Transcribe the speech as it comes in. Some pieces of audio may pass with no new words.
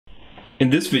In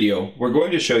this video, we're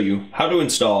going to show you how to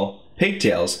install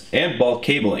pigtails and bulk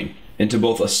cabling into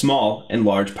both a small and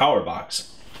large power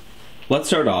box. Let's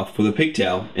start off with a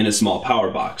pigtail in a small power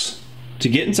box. To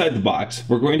get inside the box,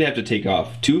 we're going to have to take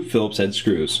off 2 Phillips head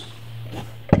screws.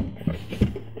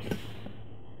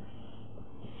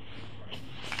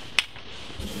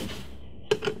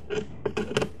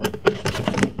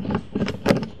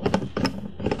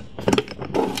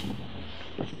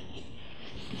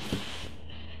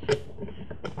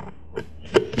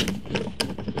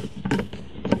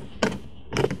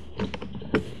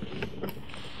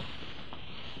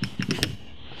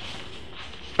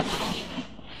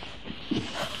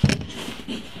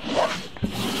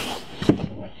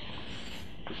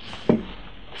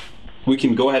 We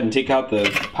can go ahead and take out the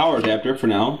power adapter for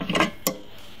now.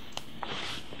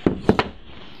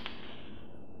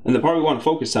 And the part we want to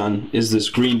focus on is this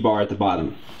green bar at the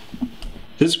bottom.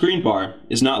 This green bar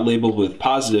is not labeled with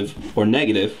positive or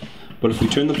negative, but if we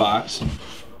turn the box,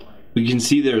 we can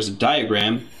see there's a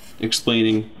diagram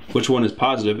explaining which one is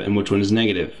positive and which one is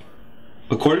negative.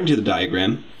 According to the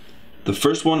diagram, the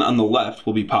first one on the left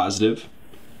will be positive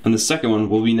and the second one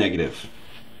will be negative.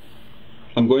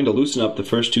 I'm going to loosen up the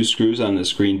first 2 screws on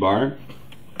this green bar.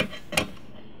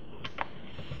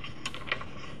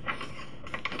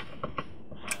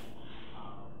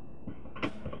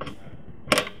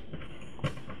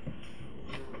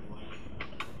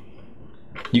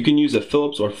 You can use a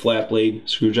Phillips or flat blade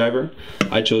screwdriver.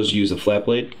 I chose to use a flat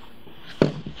blade.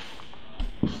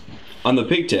 On the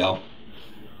pigtail,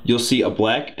 you'll see a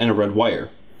black and a red wire.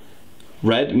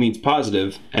 Red means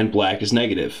positive and black is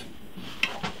negative.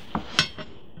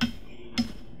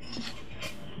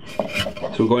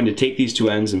 So we're going to take these 2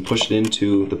 ends and push it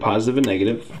into the positive and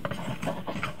negative.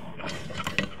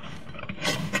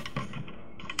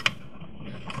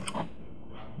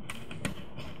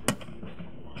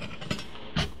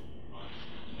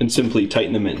 And simply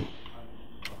tighten them in.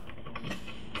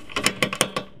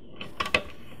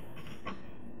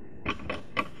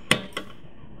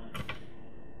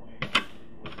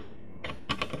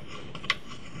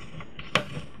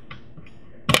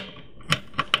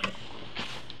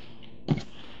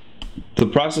 The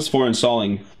process for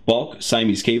installing bulk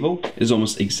Siamese cable is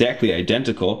almost exactly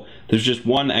identical. There's just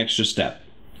one extra step.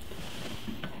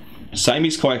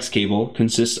 Siamese coax cable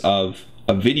consists of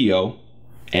a video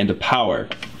and a power.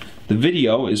 The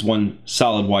video is one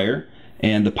solid wire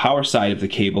and the power side of the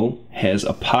cable has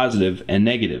a positive and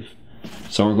negative.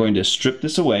 So we're going to strip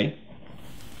this away .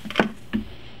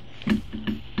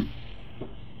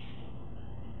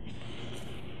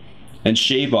 And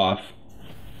shave off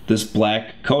this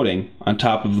black coating on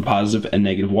top of the positive and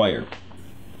negative wire.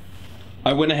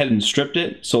 I went ahead and stripped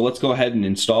it, so let's go ahead and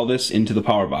install this into the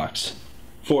power box.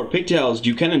 For pigtails,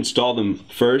 you can install them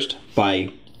first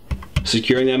by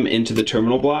securing them into the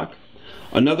terminal block.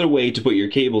 Another way to put your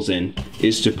cables in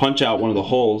is to punch out one of the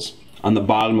holes on the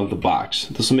bottom of the box.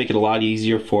 This will make it a lot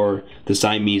easier for the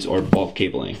Siamese or bulk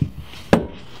cabling.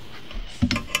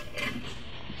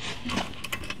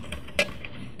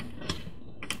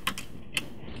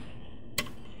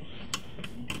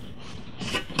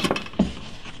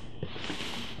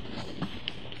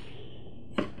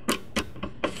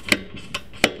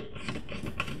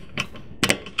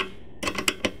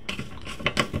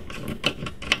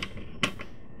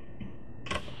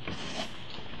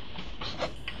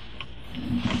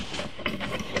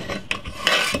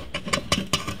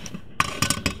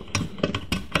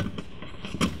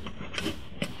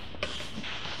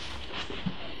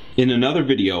 In another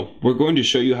video, we're going to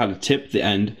show you how to tip the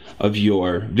end of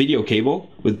your video cable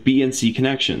with B and C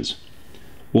connections.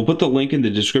 We'll put the link in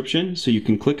the description so you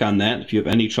can click on that if you have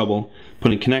any trouble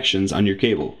putting connections on your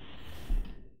cable.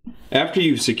 After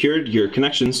you've secured your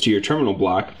connections to your terminal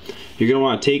block, you're going to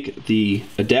want to take the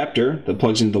adapter that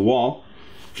plugs into the wall,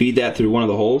 feed that through one of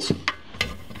the holes,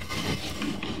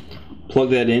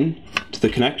 plug that in to the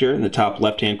connector in the top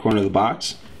left-hand corner of the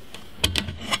box,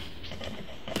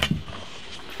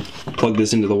 plug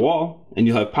this into the wall, and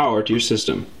you'll have power to your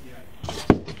system.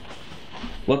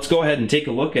 Let's go ahead and take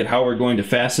a look at how we're going to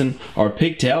fasten our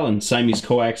pigtail and Siamese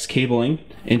coax cabling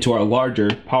into our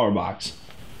larger power box.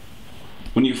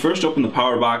 When you first open the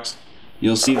power box,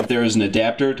 you'll see that there is an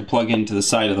adapter to plug into the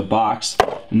side of the box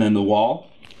and then the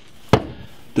wall.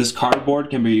 This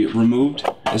cardboard can be removed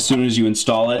as soon as you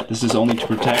install it. This is only to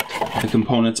protect the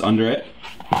components under it.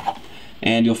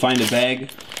 And you'll find a bag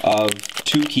of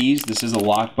 2 keys, this is a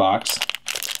lock box,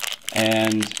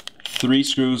 and 3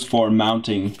 screws for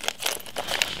mounting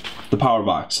the power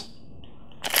box.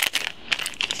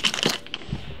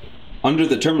 Under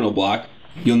the terminal block,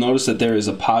 you'll notice that there is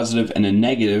a positive and a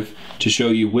negative to show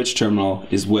you which terminal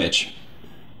is which.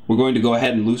 We're going to go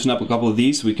ahead and loosen up a couple of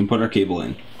these so we can put our cable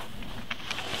in.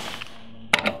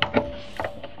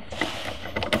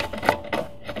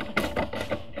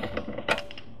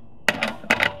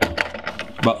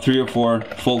 About 3 or 4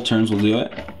 full turns will do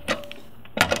it.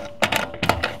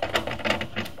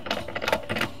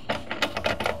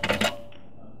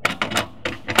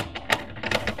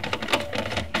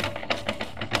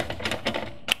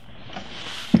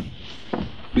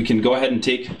 We can go ahead and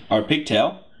take our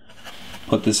pigtail,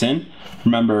 put this in.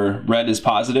 Remember, red is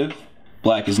positive,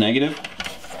 black is negative.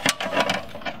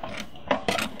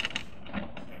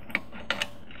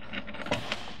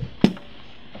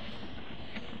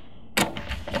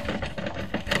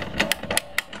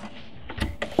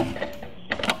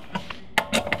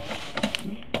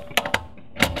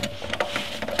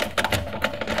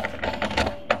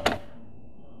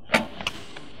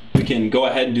 We can go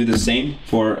ahead and do the same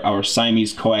for our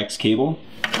Siamese coax cable.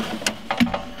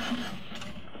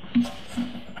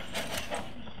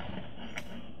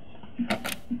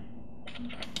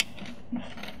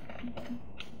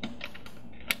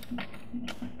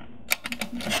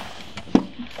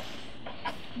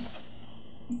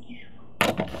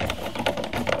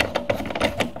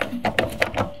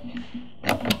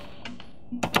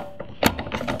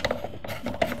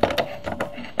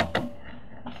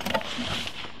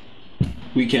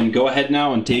 We can go ahead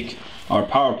now and take our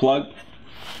power plug,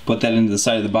 put that into the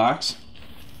side of the box.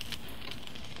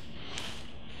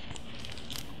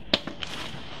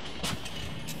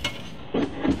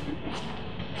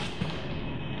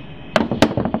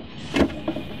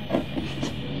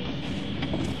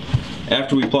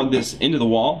 After we plug this into the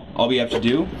wall, all we have to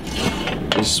do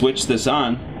is switch this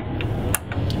on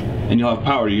and you'll have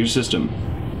power to your system.